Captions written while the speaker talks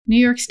New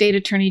York State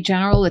Attorney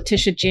General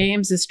Letitia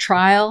James's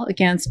trial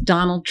against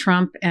Donald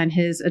Trump and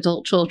his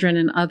adult children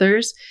and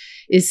others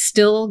is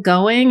still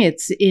going.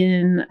 It's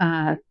in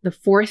the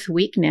fourth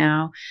week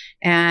now,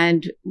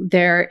 and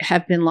there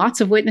have been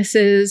lots of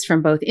witnesses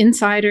from both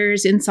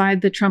insiders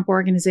inside the Trump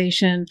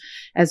organization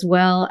as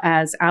well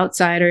as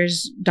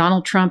outsiders.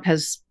 Donald Trump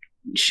has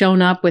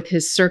shown up with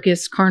his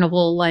circus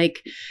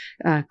carnival-like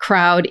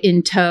crowd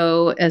in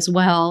tow as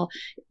well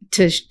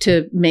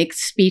to make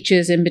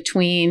speeches in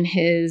between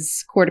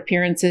his court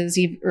appearances,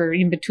 or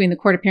in between the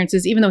court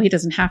appearances, even though he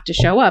doesn't have to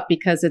show up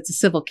because it's a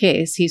civil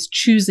case. He's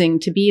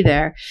choosing to be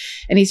there.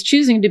 And he's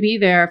choosing to be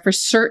there for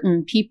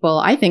certain people,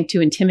 I think,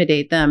 to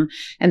intimidate them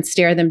and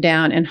stare them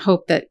down and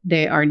hope that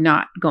they are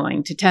not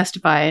going to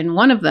testify. And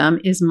one of them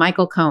is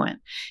Michael Cohen,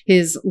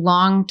 his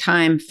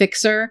longtime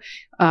fixer,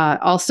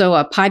 also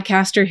a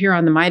podcaster here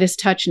on the Midas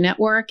Touch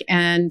Network,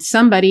 and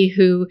somebody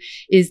who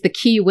is the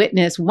key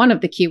witness, one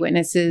of the key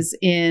witnesses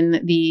in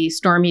the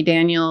Stormy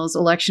Daniels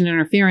election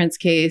interference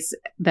case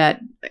that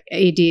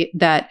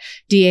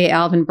DA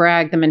Alvin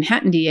Bragg, the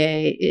Manhattan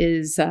DA,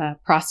 is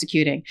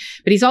prosecuting.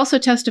 But he's also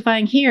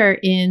testifying here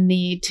in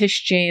the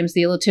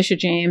Letitia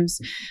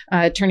James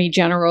Attorney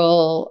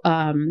General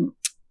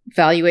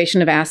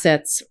valuation of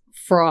assets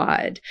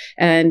fraud.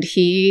 And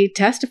he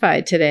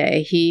testified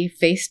today. He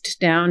faced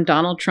down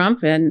Donald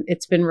Trump, and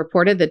it's been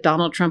reported that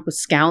Donald Trump was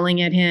scowling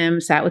at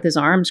him, sat with his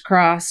arms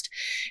crossed.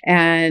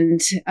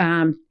 And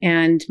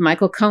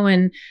Michael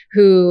Cohen,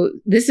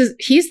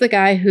 he's the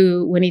guy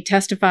who, when he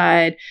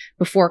testified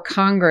before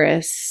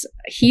Congress,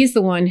 he's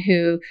the one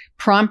who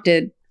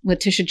prompted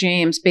Letitia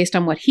James, based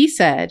on what he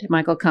said,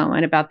 Michael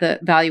Cohen, about the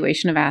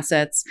valuation of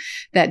assets,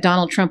 that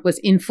Donald Trump was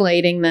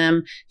inflating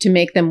them to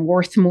make them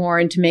worth more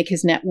and to make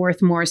his net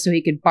worth more so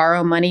he could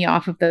borrow money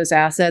off of those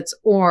assets,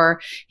 or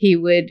he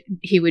would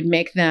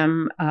make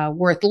them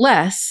worth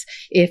less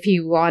if he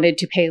wanted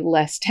to pay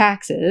less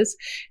taxes.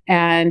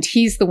 And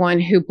he's the one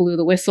who blew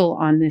the whistle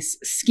on this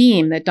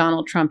scheme that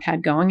Donald Trump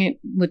had going.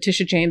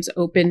 Letitia James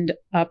opened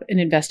up an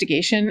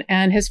investigation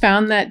and has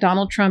found that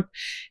Donald Trump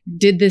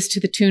did this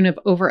to the tune of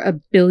over $1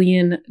 billion.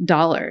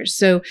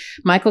 So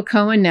Michael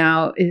Cohen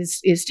now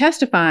is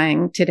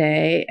testifying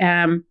today.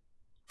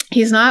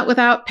 He's not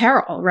without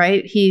peril,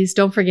 right?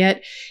 Don't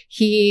forget,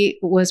 he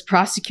was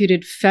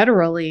prosecuted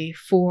federally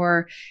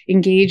for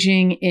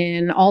engaging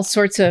in all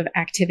sorts of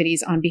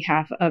activities on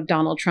behalf of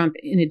Donald Trump,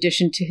 in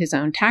addition to his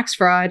own tax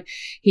fraud.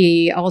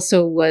 He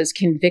also was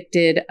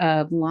convicted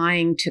of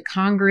lying to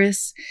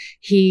Congress.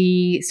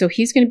 So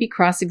he's going to be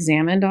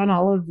cross-examined on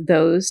all of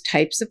those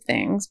types of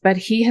things, but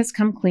he has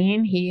come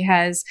clean. He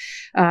has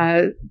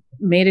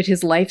made it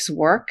his life's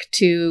work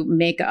to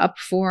make up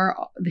for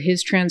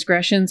his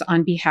transgressions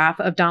on behalf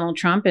of Donald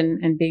Trump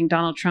and being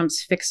Donald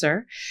Trump's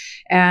fixer.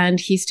 And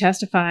he's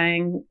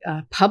testifying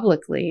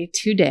publicly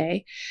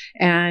today,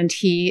 and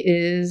he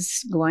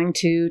is going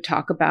to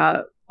talk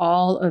about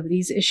all of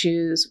these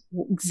issues,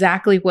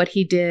 exactly what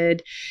he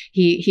did.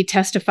 He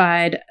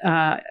testified,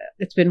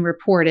 it's been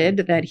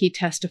reported that he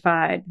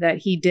testified that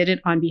he did it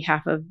on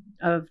behalf of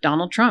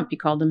Donald Trump. He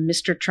called him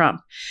Mr.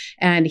 Trump.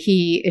 And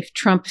if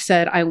Trump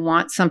said, I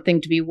want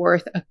something to be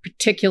worth a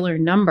particular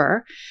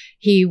number,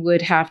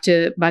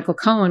 Michael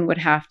Cohen would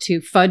have to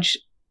fudge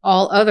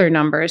all other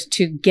numbers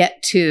to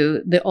get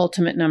to the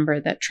ultimate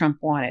number that Trump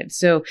wanted.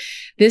 So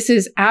this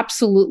is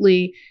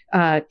absolutely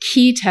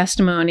key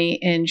testimony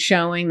in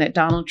showing that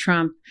Donald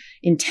Trump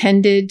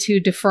intended to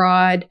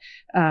defraud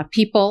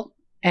people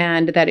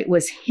and that it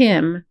was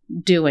him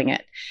doing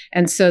it.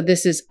 And so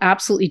this is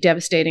absolutely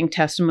devastating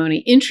testimony.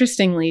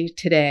 Interestingly,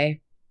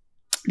 today,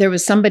 there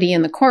was somebody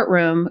in the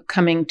courtroom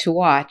coming to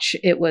watch.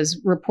 It was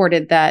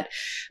reported that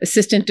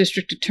Assistant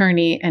District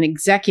Attorney and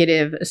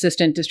Executive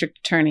Assistant District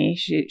Attorney,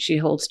 she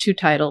holds two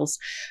titles,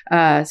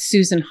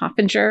 Susan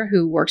Hoffinger,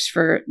 who works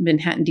for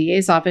Manhattan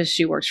DA's office.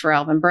 She works for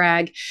Alvin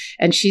Bragg,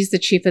 and she's the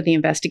chief of the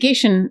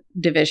investigation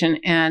division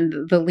and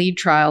the lead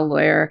trial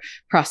lawyer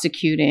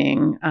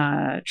prosecuting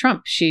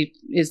Trump. She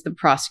is the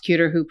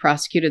prosecutor who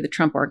prosecuted the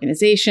Trump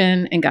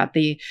Organization and got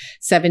the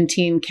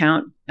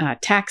 17-count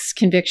tax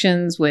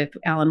convictions with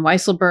Alan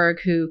Weisselberg,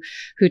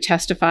 who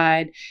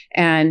testified.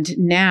 And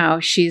now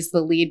she's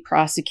the lead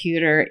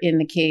prosecutor in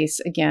the case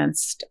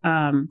against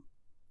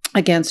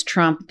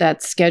Trump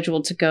that's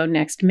scheduled to go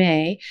next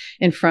May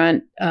in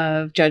front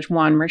of Judge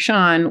Juan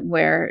Merchan,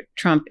 where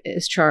Trump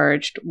is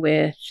charged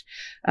with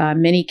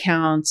many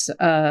counts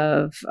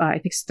of, I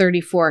think it's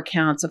 34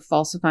 counts of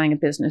falsifying a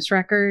business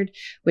record,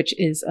 which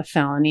is a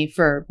felony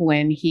for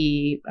when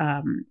he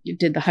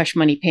did the hush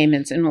money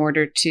payments in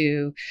order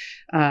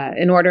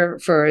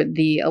for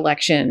the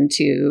election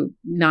to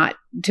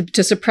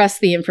suppress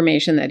the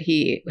information that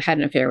he had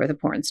an affair with a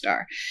porn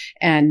star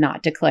and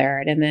not declare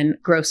it, and then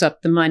gross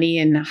up the money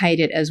and hide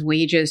it as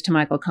wages to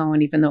Michael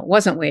Cohen, even though it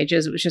wasn't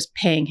wages, it was just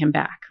paying him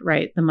back,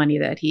 right? The money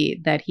that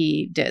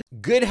he did.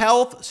 Good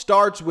health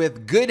starts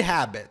with good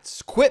habits.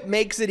 Quip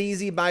makes it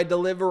easy by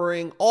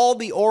delivering all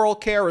the oral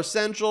care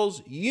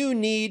essentials you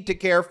need to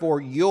care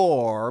for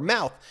your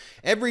mouth.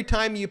 Every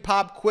time you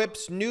pop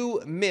Quip's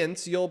new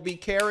mints, you'll be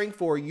caring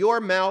for your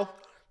mouth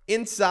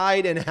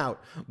inside and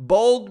out.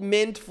 Bold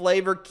mint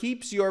flavor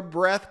keeps your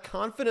breath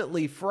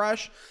confidently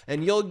fresh,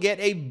 and you'll get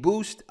a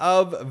boost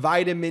of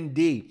vitamin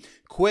D.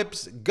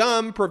 Quip's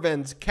gum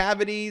prevents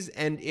cavities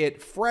and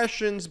it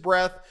freshens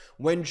breath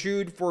when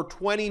chewed for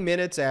 20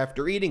 minutes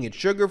after eating. It's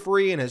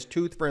sugar-free and has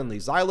tooth-friendly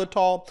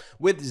xylitol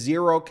with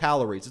 0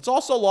 calories. It's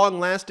also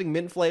long-lasting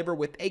mint flavor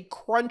with a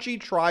crunchy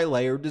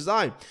tri-layer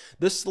design.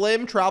 The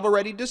slim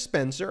travel-ready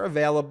dispenser,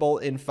 available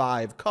in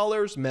 5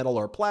 colors, metal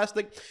or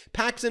plastic,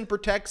 packs and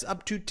protects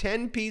up to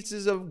 10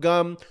 pieces of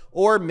gum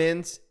or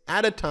mints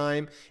at a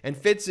time and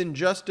fits in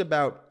just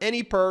about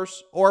any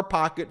purse or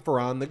pocket for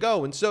on the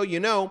go. And so,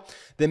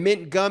 the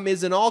mint gum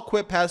isn't all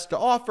Quip has to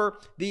offer.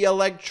 The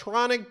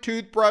electronic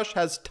toothbrush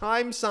has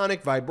time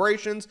sonic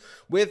vibrations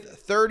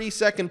with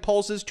 30-second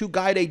pulses to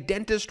guide a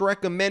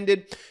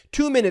dentist-recommended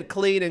 2-minute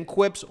clean, and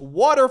Quip's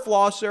water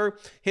flosser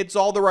hits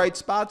all the right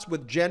spots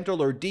with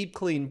gentle or deep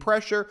clean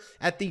pressure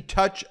at the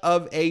touch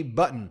of a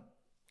button.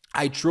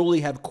 I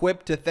truly have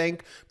Quip to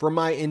thank for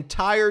my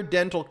entire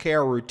dental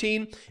care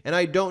routine, and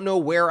I don't know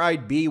where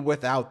I'd be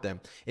without them.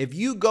 If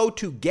you go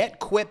to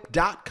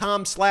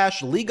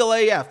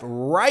getquip.com/legalaf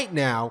right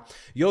now,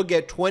 you'll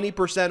get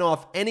 20%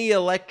 off any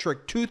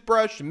electric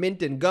toothbrush,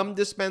 mint and gum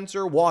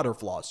dispenser, water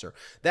flosser.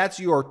 That's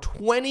your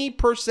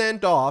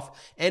 20%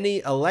 off any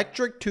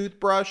electric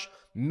toothbrush,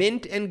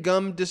 mint and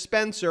gum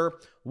dispenser,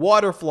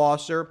 water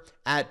flosser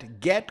at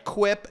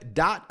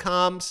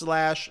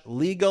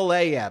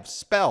getquip.com/legalaf,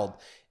 spelled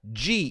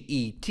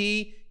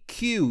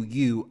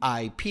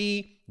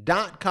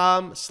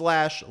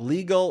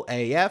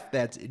getquip.com/legalaf.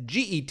 That's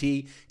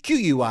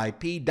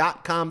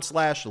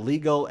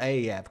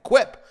getquip.com/legalaf.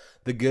 Quip,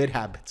 the good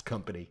habits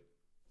company.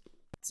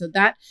 So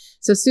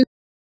Susan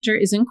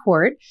is in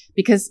court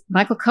because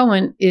Michael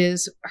Cohen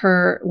is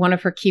one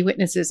of her key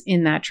witnesses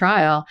in that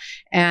trial,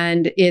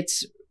 and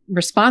it's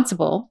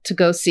responsible to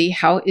go see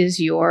how is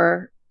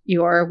your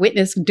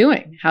witness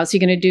doing? How's he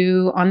going to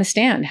do on the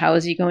stand? How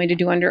is he going to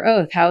do under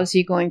oath? How is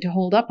he going to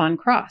hold up on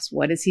cross?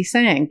 What is he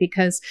saying?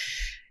 Because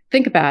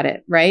think about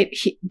it, right?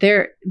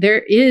 There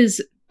is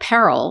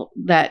peril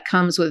that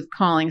comes with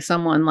calling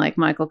someone like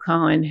Michael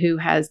Cohen, who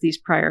has these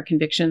prior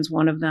convictions,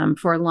 one of them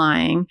for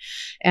lying,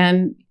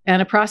 and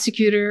a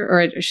prosecutor,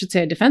 or I should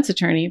say a defense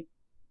attorney,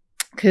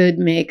 could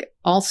make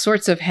all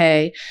sorts of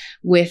hay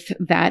with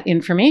that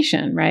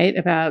information, right?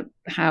 About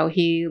how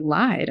he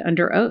lied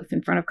under oath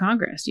in front of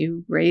Congress.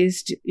 You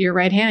raised your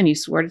right hand, you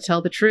swore to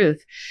tell the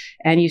truth,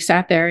 and you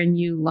sat there and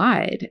you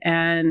lied.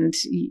 And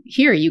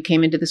here you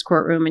came into this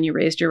courtroom and you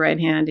raised your right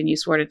hand and you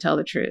swore to tell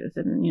the truth,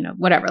 and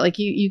whatever. Like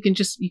you can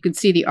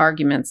see the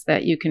arguments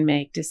that you can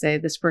make to say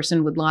this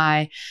person would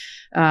lie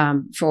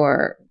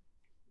for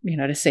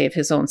to save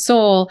his own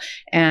soul.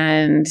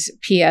 And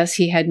P.S.,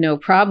 he had no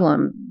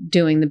problem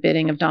doing the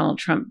bidding of Donald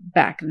Trump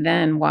back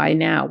then. Why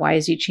now? Why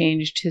has he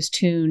changed his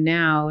tune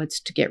now? It's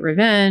to get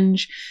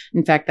revenge.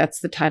 In fact, that's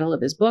the title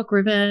of his book,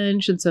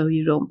 Revenge. And so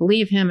you don't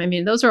believe him. I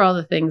mean, those are all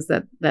the things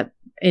that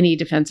any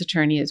defense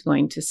attorney is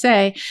going to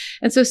say.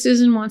 And so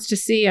Susan wants to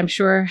see, I'm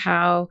sure,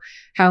 how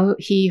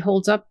he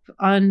holds up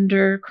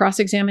under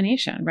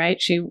cross-examination,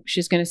 right?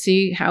 She's going to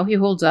see how he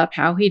holds up,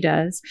 how he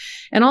does,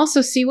 and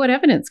also see what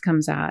evidence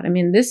comes out. I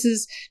mean,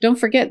 don't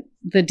forget,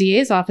 the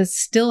DA's office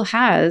still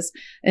has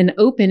an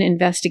open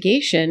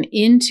investigation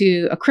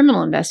a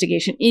criminal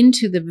investigation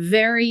into the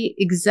very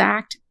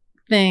exact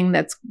thing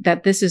that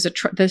this is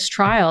this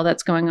trial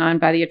that's going on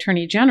by the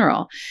Attorney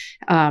General,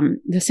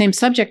 the same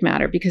subject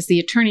matter, because the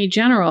Attorney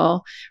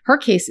General, her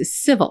case is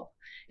civil.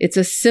 It's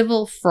a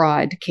civil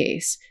fraud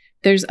case.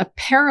 There's a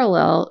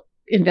parallel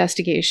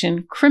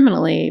investigation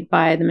criminally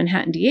by the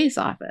Manhattan DA's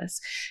office.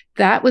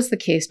 That was the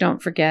case,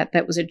 don't forget,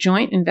 that was a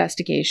joint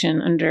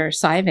investigation under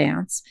Cy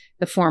Vance,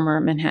 the former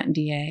Manhattan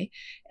DA,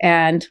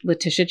 and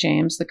Letitia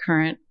James, the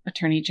current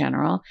Attorney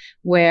General,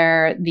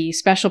 where the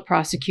special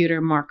prosecutor,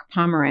 Mark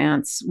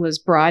Pomerantz, was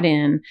brought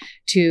in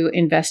to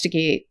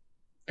investigate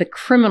the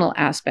criminal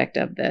aspect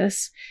of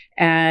this.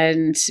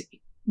 And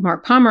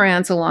Mark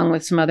Pomerantz, along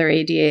with some other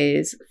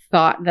ADAs,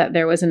 thought that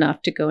there was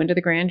enough to go into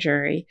the grand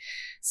jury.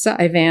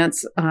 Cy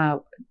Vance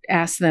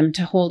asked them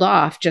to hold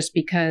off just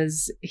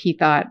because he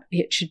thought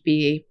it should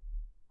be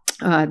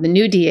the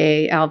new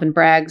DA, Alvin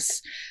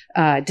Bragg's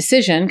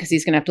decision, because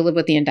he's going to have to live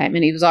with the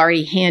indictment. He was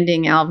already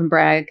handing Alvin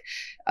Bragg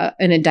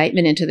an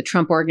indictment into the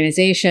Trump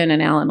Organization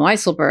and Alan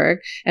Weisselberg,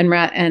 and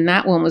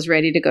that one was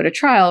ready to go to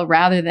trial,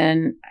 rather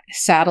than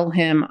saddle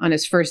him on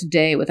his first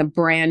day with a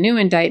brand new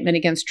indictment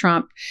against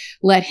Trump.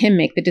 Let him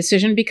make the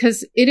decision,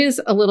 because it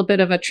is a little bit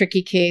of a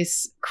tricky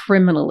case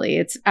criminally.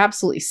 It's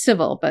absolutely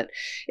civil, but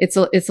it's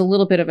a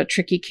little bit of a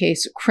tricky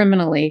case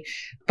criminally.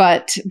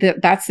 But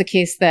that's the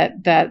case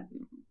that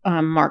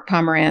Mark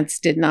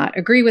Pomerantz did not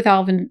agree with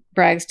Alvin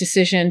Bragg's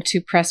decision to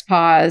press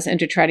pause and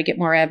to try to get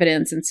more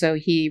evidence. And so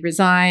he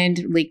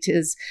resigned, leaked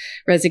his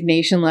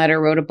resignation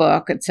letter, wrote a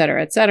book, et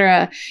cetera, et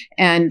cetera.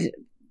 And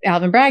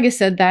Alvin Bragg has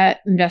said that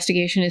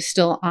investigation is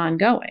still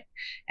ongoing.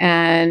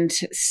 And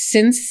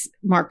since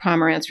Mark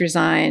Pomerantz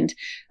resigned,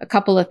 a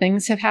couple of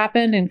things have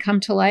happened and come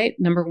to light.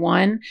 Number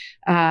one,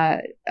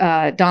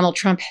 Donald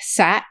Trump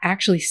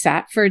actually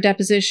sat for a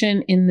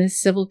deposition in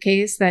this civil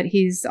case that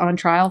he's on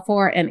trial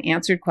for and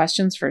answered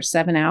questions for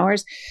 7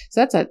 hours. So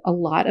that's a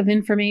lot of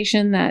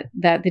information that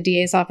the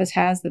DA's office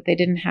has that they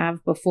didn't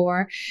have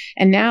before.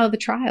 And now the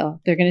trial,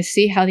 they're going to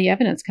see how the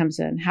evidence comes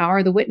in. How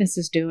are the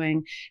witnesses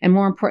doing? And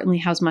more importantly,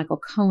 how's Michael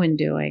Cohen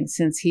doing,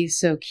 since he's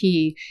so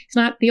key? He's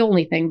not the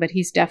only thing, but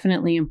he's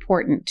definitely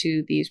important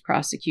to these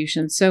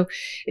prosecutions. So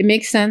it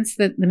makes sense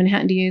that the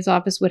Manhattan DA's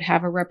office would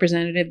have a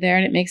representative there,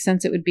 and it makes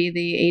sense it would be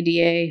the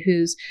ADA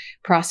who's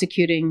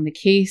prosecuting the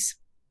case.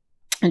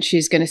 And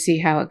she's going to see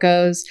how it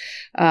goes.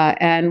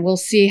 And we'll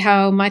see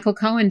how Michael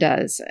Cohen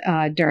does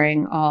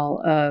during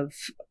all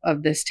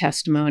of this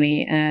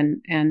testimony,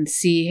 and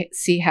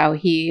see how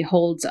he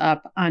holds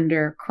up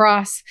under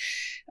cross.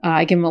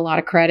 I give him a lot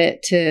of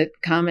credit to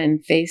come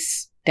and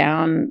face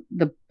down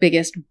the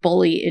biggest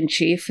bully in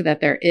chief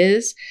that there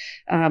is,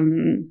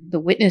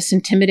 the witness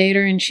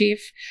intimidator in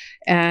chief.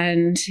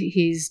 And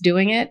he's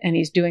doing it, and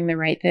he's doing the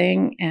right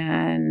thing.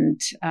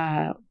 And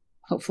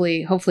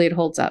hopefully it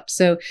holds up.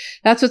 So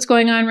that's what's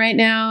going on right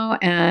now.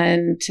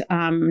 And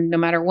no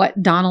matter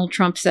what Donald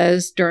Trump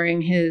says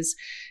during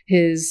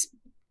his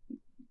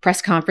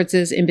press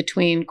conferences in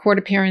between court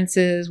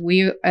appearances,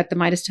 we at the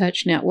Midas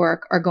Touch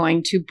Network are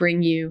going to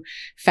bring you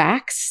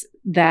facts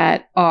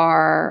that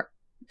are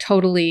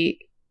totally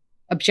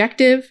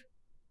objective.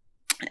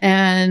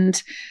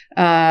 And,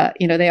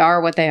 they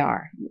are what they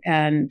are.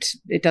 And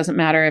it doesn't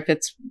matter if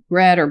it's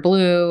red or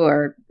blue,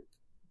 or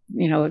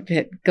if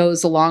it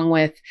goes along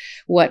with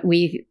what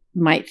we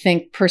might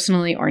think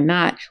personally or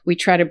not. We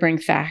try to bring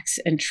facts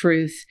and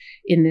truth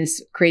in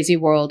this crazy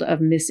world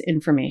of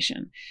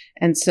misinformation.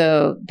 And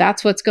so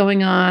that's what's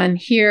going on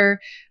here.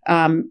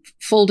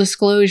 Full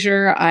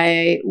disclosure,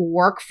 I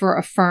work for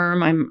a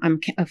firm. I'm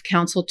of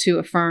counsel to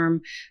a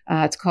firm.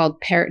 It's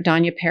called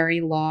Danya Perry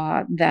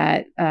Law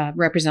that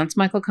represents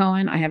Michael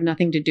Cohen. I have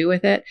nothing to do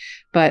with it,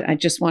 but I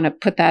just want to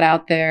put that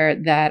out there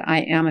that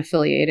I am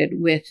affiliated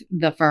with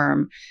the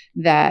firm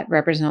that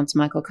represents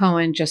Michael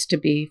Cohen, just to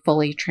be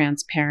fully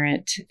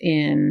transparent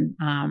in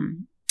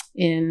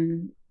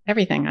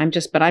everything. I'm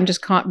just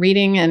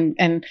reading,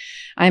 and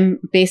I'm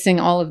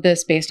basing all of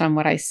this based on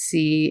what I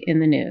see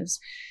in the news.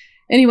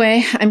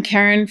 Anyway, I'm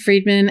Karen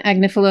Friedman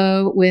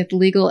Agnifilo with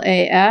Legal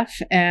AF,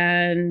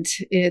 and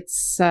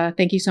it's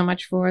thank you so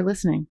much for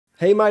listening.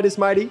 Hey, Midas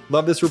Mighty,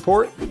 love this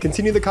report?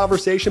 Continue the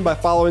conversation by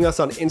following us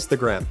on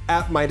Instagram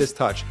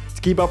 @MidasTouch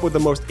to keep up with the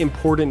most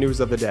important news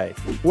of the day.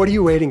 What are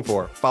you waiting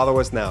for? Follow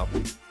us now.